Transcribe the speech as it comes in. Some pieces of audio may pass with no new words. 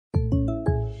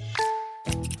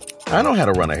I know how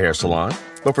to run a hair salon,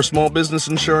 but for small business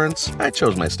insurance, I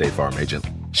chose my State Farm agent.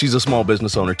 She's a small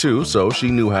business owner too, so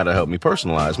she knew how to help me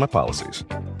personalize my policies.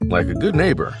 Like a good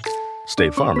neighbor,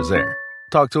 State Farm is there.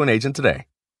 Talk to an agent today.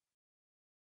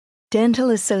 Dental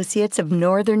Associates of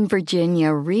Northern Virginia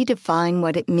redefine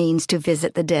what it means to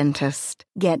visit the dentist.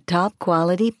 Get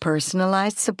top-quality,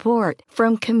 personalized support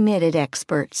from committed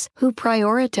experts who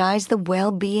prioritize the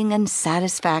well-being and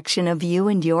satisfaction of you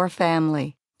and your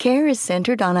family. Care is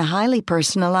centered on a highly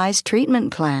personalized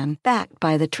treatment plan backed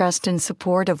by the trust and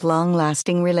support of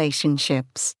long-lasting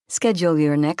relationships. Schedule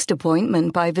your next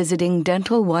appointment by visiting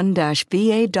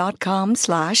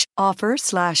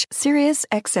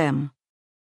dental1-va.com/offer/SiriusXM.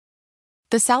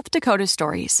 The South Dakota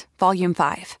Stories, Volume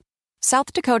 5.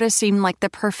 South Dakota seemed like the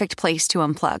perfect place to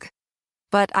unplug.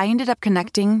 But I ended up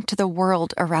connecting to the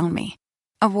world around me.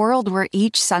 A world where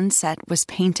each sunset was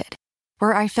painted,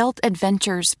 where I felt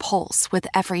adventure's pulse with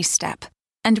every step,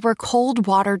 and where cold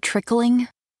water trickling,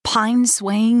 pine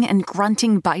swaying, and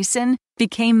grunting bison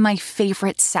became my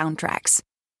favorite soundtracks.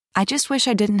 I just wish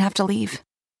I didn't have to leave.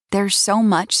 There's so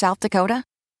much South Dakota,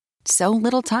 so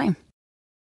little time.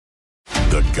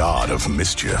 The god of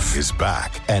mischief is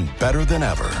back and better than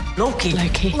ever. Loki.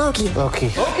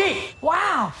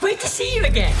 Wow, great to see you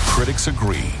again. Critics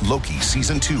agree Loki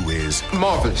Season 2 is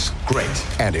marvelous, great.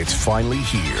 And it's finally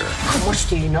here. How much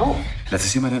do you know? Let's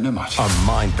assume I don't know much. A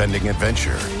mind-bending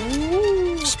adventure.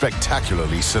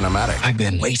 Spectacularly cinematic. I've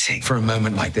been waiting for a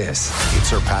moment like this. It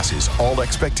surpasses all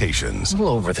expectations. A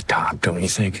little over the top, don't you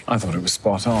think? I thought it was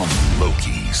spot on.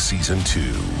 Loki Season 2.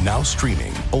 Now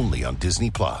streaming only on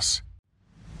Disney+.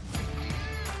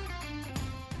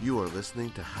 You are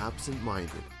listening to Habsent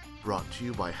Minded, brought to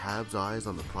you by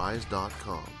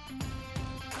HabsEyesOnThePrize.com.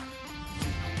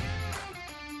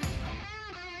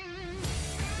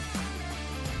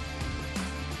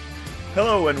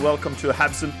 Hello and welcome to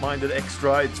Habsent Minded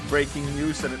Extra. It's breaking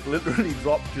news and it literally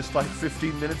dropped just like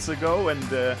 15 minutes ago,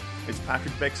 and it's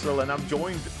Patrick Bexel, and I'm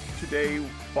joined today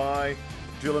by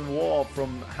Dylan Wall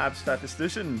from Habs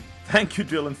Statistician. Thank you,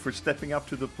 Dylan, for stepping up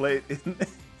to the plate in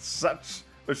such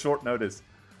a short notice.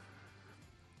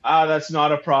 That's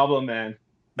not a problem, man.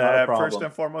 Not a problem. First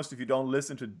and foremost, if you don't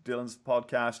listen to Dylan's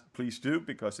podcast, please do,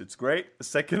 because it's great.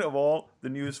 Second of all, the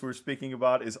news we're speaking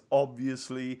about is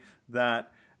obviously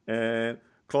that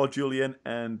Claude Julien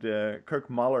and Kirk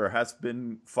Muller has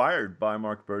been fired by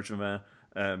Marc Bergevin.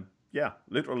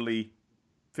 Literally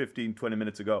 15, 20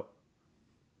 minutes ago.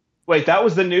 Wait, that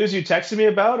was the news you texted me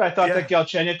about? I thought that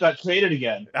Galchenyuk got traded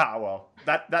again. Well,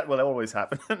 that will always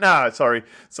happen. No, sorry,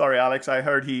 Alex. I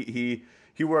heard he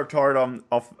worked hard on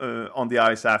the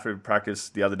ice after practice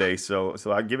the other day, so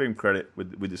I give him credit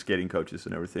with the skating coaches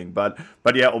and everything. But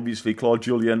yeah, obviously Claude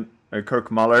Julien, Kirk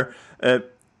Muller.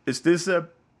 Is this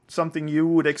something you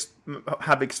would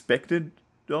have expected,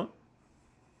 Don?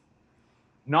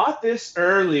 Not this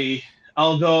early,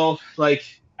 although,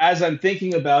 as I'm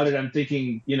thinking about it, I'm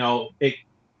thinking,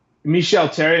 Michel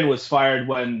Therrien was fired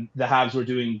when the Habs were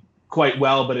doing quite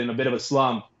well, but in a bit of a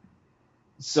slump.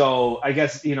 So I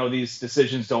guess, these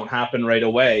decisions don't happen right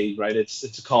away, right? It's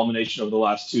a culmination of the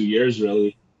last 2 years,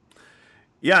 really.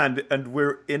 Yeah, and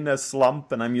we're in a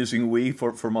slump, and I'm using we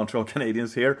for Montreal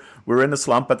Canadiens here. We're in a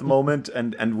slump at the moment,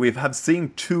 and we have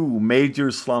seen two major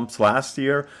slumps last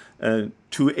year, 2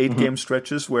 8-game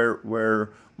stretches where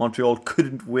Montreal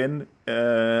couldn't win,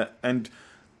 and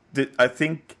I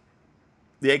think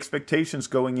the expectations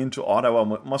going into Ottawa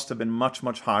must have been much,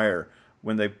 much higher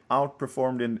when they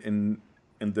outperformed in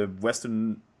the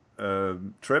Western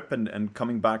trip and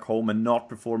coming back home and not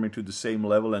performing to the same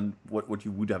level and what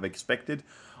you would have expected.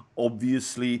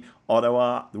 Obviously,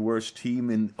 Ottawa, the worst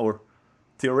team or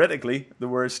theoretically the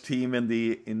worst team in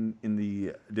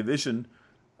the division,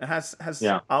 has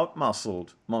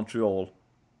outmuscled Montreal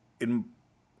in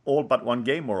all but one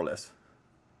game, more or less.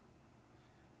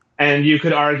 And you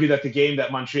could argue that the game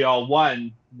that Montreal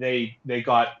won, they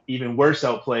got even worse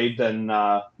outplayed than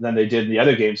they did in the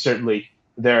other games. Certainly,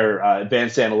 their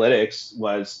advanced analytics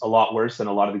was a lot worse than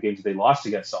a lot of the games that they lost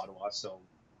against Ottawa. So,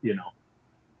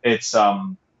 it's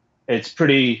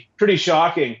pretty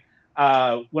shocking.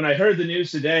 When I heard the news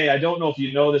today, I don't know if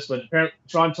you know this, but apparently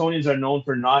Torontonians are known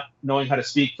for not knowing how to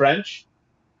speak French.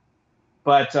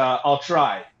 But I'll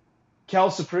try. Quelle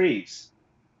surprise.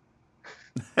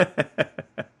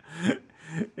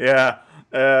 Yeah.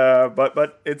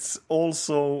 But it's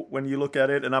also, when you look at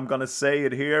it, and I'm going to say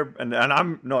it here, and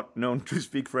I'm not known to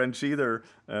speak French either,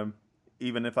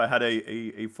 even if I had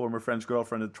a former French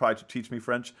girlfriend that tried to teach me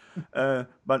French.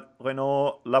 But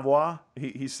Renaud Lavoie,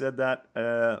 he said that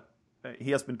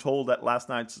he has been told that last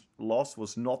night's loss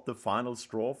was not the final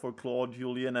straw for Claude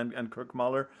Julien and Kirk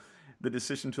Muller. the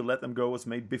decision to let them go was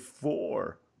made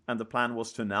before, and the plan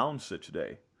was to announce it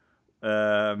today.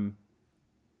 That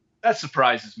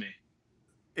surprises me.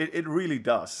 It really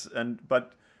does,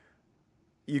 but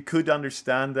you could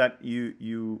understand that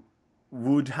you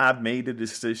would have made a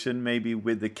decision maybe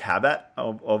with the caveat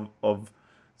of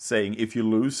saying if you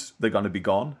lose, they're going to be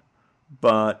gone.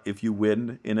 But if you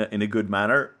win in a good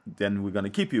manner, then we're going to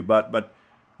keep you. But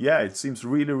yeah, it seems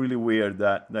really, really weird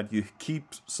that you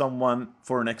keep someone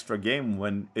for an extra game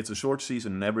when it's a short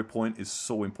season and every point is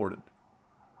so important.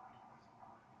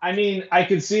 I mean, I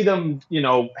could see them,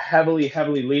 heavily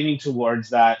leaning towards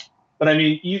that. But I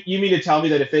mean, you mean to tell me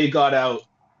that if they got out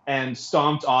and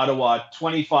stomped Ottawa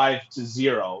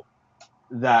 25-0,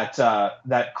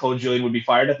 that Claude Julien would be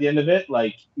fired at the end of it?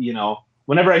 Like,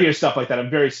 whenever I hear stuff like that, I'm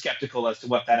very skeptical as to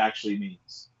what that actually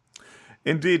means.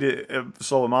 Indeed,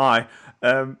 so am I.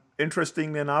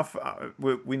 Interestingly enough,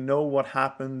 we know what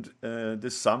happened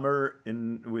this summer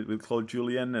with Claude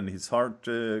Julien and his heart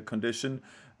condition,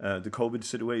 the COVID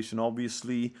situation,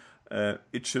 obviously.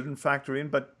 It shouldn't factor in,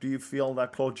 but do you feel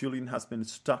that Claude Julien has been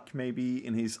stuck maybe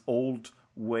in his old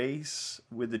ways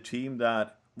with the team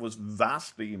that was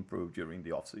vastly improved during the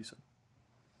offseason?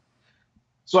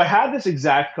 So I had this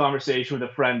exact conversation with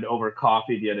a friend over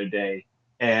coffee the other day,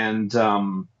 and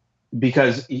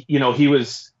because he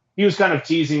was kind of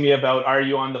teasing me about, are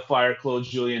you on the fire Claude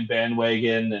Julien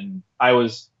bandwagon? And I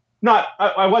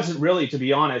wasn't really, to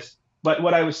be honest. But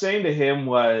what I was saying to him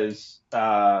was,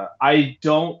 I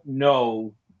don't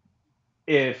know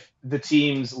if the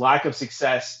team's lack of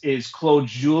success is Claude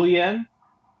Julien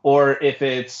or if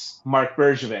it's Marc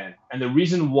Bergevin. And the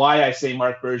reason why I say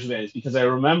Marc Bergevin is because I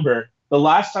remember the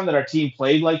last time that our team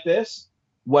played like this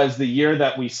was the year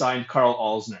that we signed Karl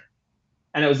Alzner.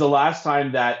 And it was the last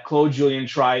time that Claude Julien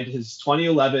tried his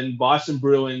 2011 Boston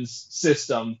Bruins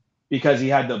system because he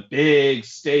had the big,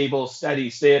 stable,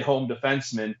 steady, stay-at-home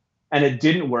defenseman. And it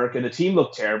didn't work, and the team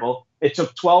looked terrible. It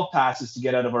took 12 passes to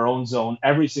get out of our own zone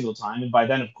every single time. And by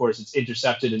then, of course, it's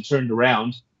intercepted and turned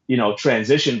around,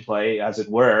 transition play, as it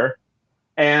were.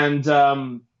 And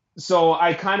so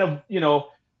I kind of,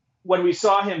 when we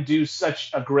saw him do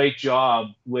such a great job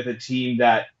with a team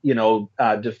that,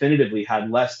 definitively had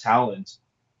less talent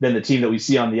than the team that we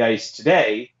see on the ice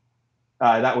today,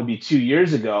 that would be 2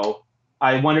 years ago,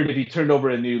 I wondered if he turned over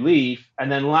a new leaf. And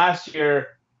then last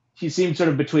year, he seemed sort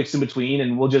of betwixt and between,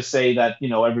 and we'll just say that,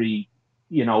 every,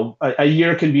 a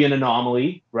year can be an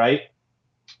anomaly, right?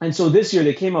 And so this year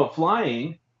they came out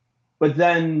flying, but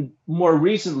then more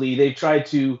recently they tried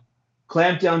to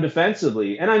clamp down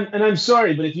defensively. And I'm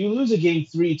sorry, but if you lose a game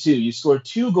 3-2, you score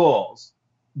 2 goals,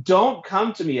 don't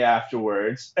come to me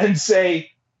afterwards and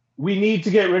say, we need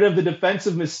to get rid of the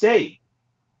defensive mistake.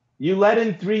 You let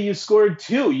in 3, you scored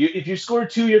 2. If you score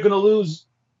 2, you're going to lose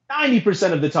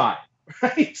 90% of the time.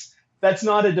 Right? That's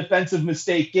not a defensive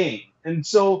mistake game. And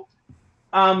so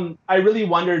I really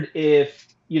wondered if,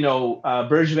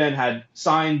 Bergevin had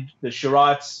signed the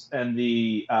Sherratts and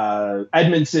the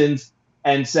Edmondsons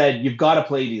and said, you've got to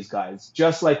play these guys,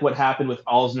 just like what happened with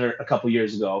Alzner a couple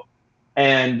years ago.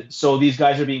 And so these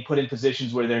guys are being put in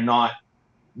positions where they're not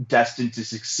destined to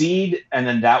succeed, and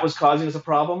then that was causing us a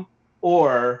problem,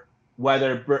 or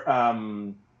whether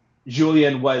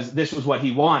Julien this was what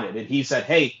he wanted. And he said,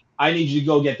 hey, I need you to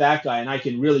go get that guy, and I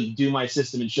can really do my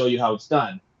system and show you how it's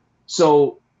done.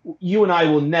 So you and I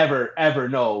will never, ever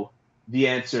know the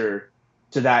answer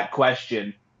to that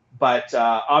question. But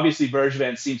obviously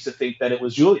Bergevin seems to think that it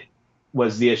was Julien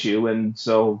was the issue. And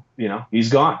so,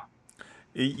 he's gone.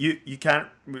 You can't,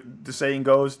 the saying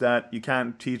goes that you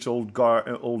can't teach old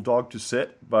dog to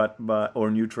sit, but or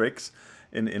new tricks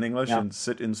in English, yeah, and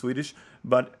sit in Swedish.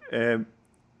 But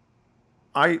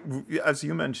as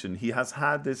you mentioned, he has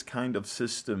had this kind of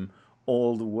system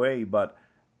all the way, but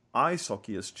ice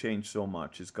hockey has changed so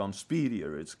much. It's gone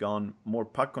speedier, it's gone more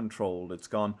puck controlled, it's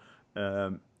gone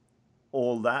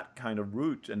all that kind of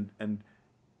route, and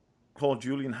Claude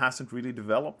Julien hasn't really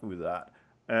developed with that.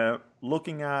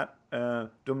 Looking at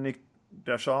Dominique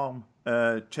Deschamps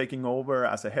taking over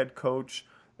as a head coach,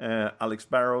 Alex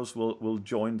Barrows will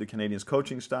join the Canadiens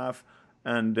coaching staff,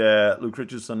 and Luke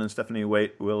Richardson and Stephanie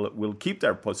Waite will keep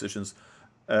their positions.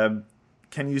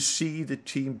 Can you see the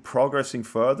team progressing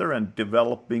further and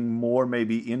developing more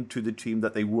maybe into the team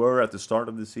that they were at the start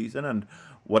of the season and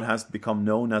what has become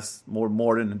known as more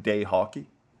modern day hockey?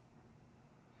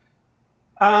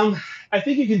 I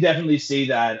think you can definitely see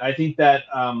that. I think that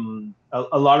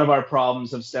a lot of our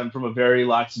problems have stemmed from a very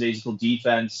lackadaisical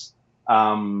defense.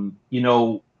 Right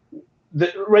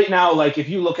now, like if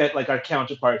you look at like our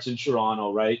counterparts in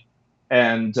Toronto, right,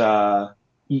 and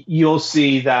you'll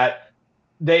see that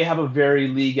they have a very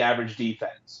league average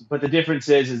defense. But the difference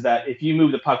is that if you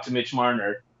move the puck to Mitch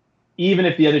Marner, even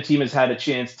if the other team has had a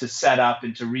chance to set up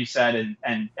and to reset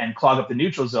and clog up the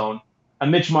neutral zone, a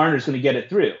Mitch Marner is going to get it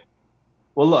through.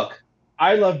 Well, look,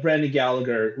 I love Brendan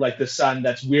Gallagher like the son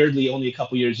that's weirdly only a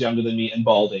couple years younger than me and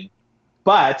balding.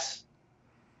 But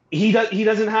he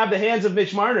doesn't have the hands of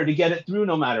Mitch Marner to get it through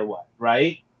no matter what,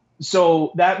 right?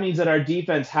 So that means that our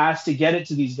defense has to get it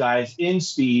to these guys in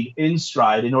speed, in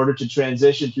stride, in order to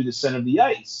transition through the center of the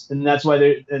ice. And that's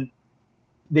why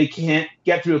they can't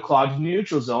get through a clogged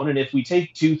neutral zone. And if we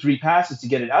take 2-3 passes to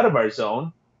get it out of our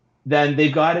zone, then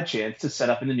they've got a chance to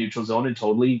set up in the neutral zone and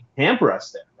totally hamper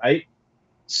us there, right?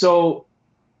 So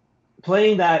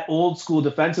playing that old school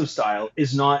defensive style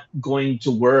is not going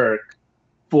to work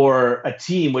for a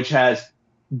team which has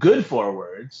good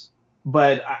forwards.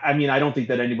 But I mean, I don't think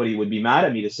that anybody would be mad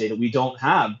at me to say that we don't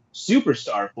have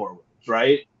superstar forwards,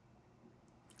 right?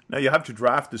 Now you have to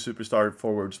draft the superstar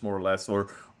forwards more or less, or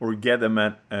get them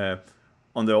at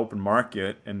on the open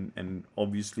market, and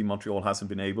obviously Montreal hasn't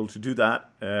been able to do that.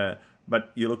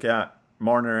 But you look at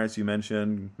Marner, as you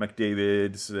mentioned,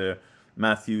 McDavid,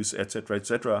 Matthews,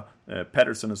 etc.,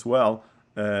 Pettersson as well.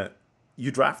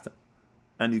 You draft them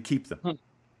and you keep them,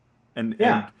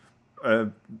 and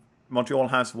Montreal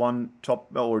has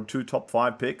two top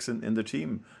 5 picks in the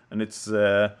team, and it's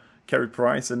Carey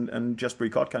Price and Jesperi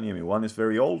Kotkaniemi. One is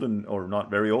very old, or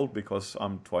not very old because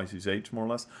I'm twice his age, more or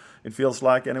less. It feels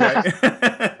like anyway.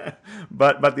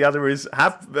 but the other is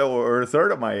half or a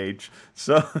third of my age.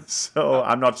 So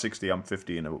I'm not 60. I'm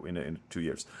 50 in 2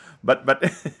 years. But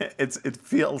it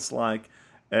feels like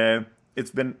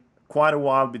it's been quite a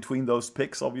while between those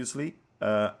picks, obviously,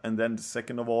 and then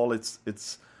second of all, it's.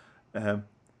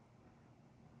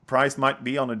 Price might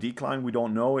be on a decline. We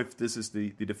don't know if this is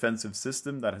the defensive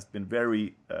system that has been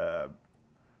very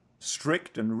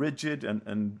strict and rigid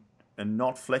and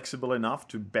not flexible enough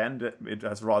to bend it. It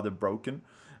has rather broken,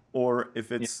 or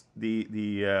if it's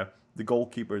the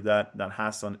goalkeeper that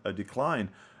has a decline.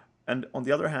 And on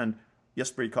the other hand,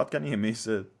 Jesperi Kotkaniemi is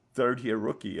a third-year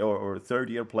rookie or a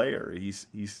third-year player. He's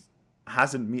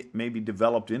hasn't maybe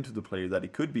developed into the player that he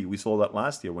could be. We saw that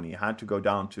last year when he had to go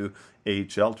down to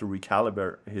AHL to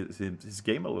recalibrate his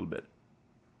game a little bit.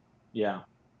 Yeah,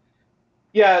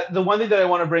 the one thing that I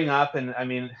want to bring up, and I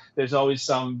mean, there's always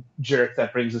some jerk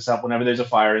that brings this up whenever there's a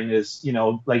firing, is,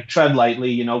 like, tread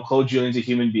lightly. Claude Julien's a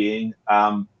human being.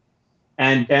 And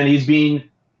he's been,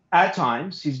 at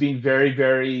times, very,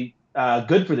 very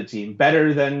good for the team,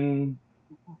 better than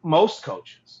most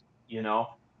coaches,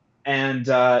 And,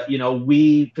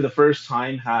 we, for the first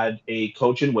time, had a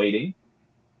coach in waiting.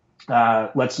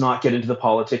 Let's not get into the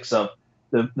politics of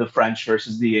the French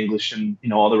versus the English and,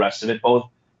 all the rest of it.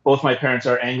 Both my parents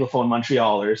are Anglophone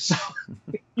Montrealers. So,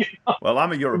 Well,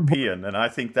 I'm a European, and I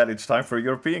think that it's time for a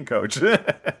European coach.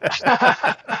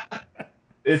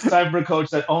 It's time for a coach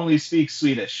that only speaks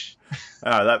Swedish.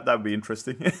 That would be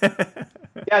interesting.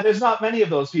 Yeah, there's not many of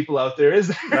those people out there, is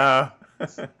there? No.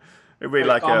 It'd be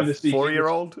like a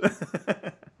 4-year-old.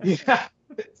 Yeah,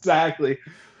 exactly.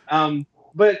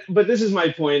 But this is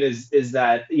my point is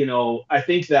that, I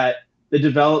think that the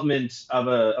development of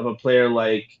a player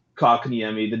like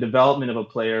Kotkaniemi, the development of a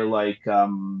player like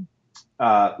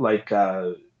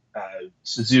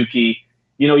Suzuki,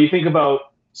 you think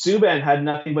about Subban had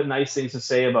nothing but nice things to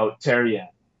say about Therrien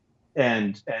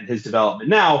and his development.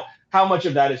 Now, how much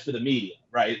of that is for the media,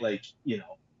 right? Like,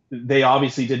 they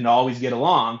obviously didn't always get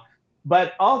along.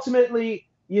 But ultimately,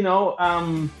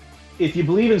 if you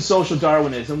believe in social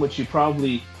Darwinism, which you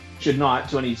probably should not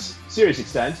to any serious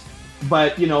extent,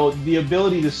 but, the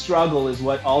ability to struggle is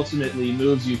what ultimately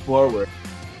moves you forward.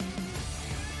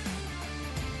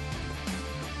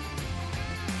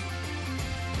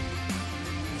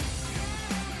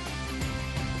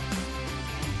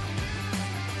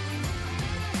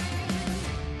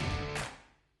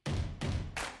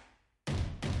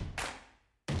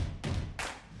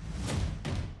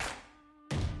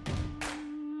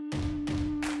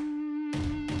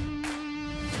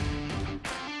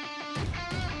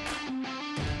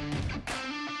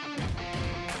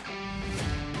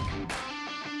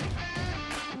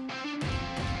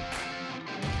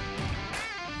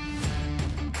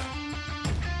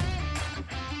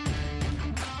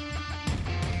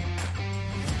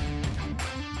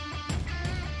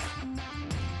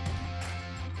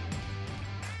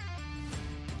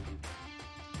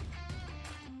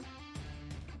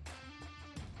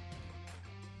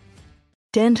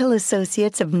 Dental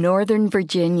Associates of Northern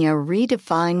Virginia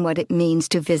redefine what it means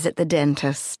to visit the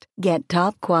dentist. Get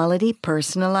top-quality,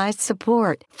 personalized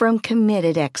support from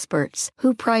committed experts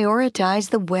who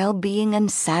prioritize the well-being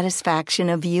and satisfaction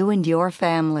of you and your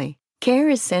family. Care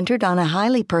is centered on a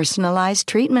highly personalized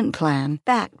treatment plan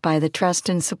backed by the trust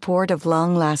and support of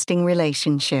long-lasting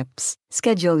relationships.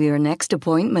 Schedule your next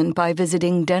appointment by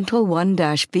visiting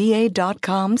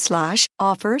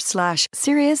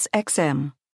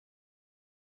dental1-va.com/offer/SiriusXM.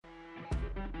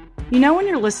 You know when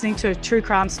you're listening to a true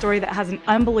crime story that has an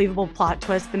unbelievable plot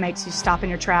twist that makes you stop in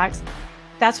your tracks?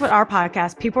 That's what our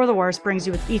podcast, People Are the Worst, brings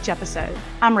you with each episode.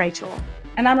 I'm Rachel.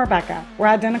 And I'm Rebecca. We're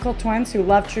identical twins who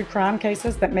love true crime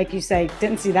cases that make you say,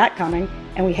 didn't see that coming,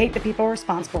 and we hate the people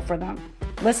responsible for them.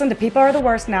 Listen to People Are the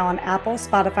Worst now on Apple,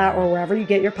 Spotify, or wherever you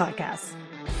get your podcasts.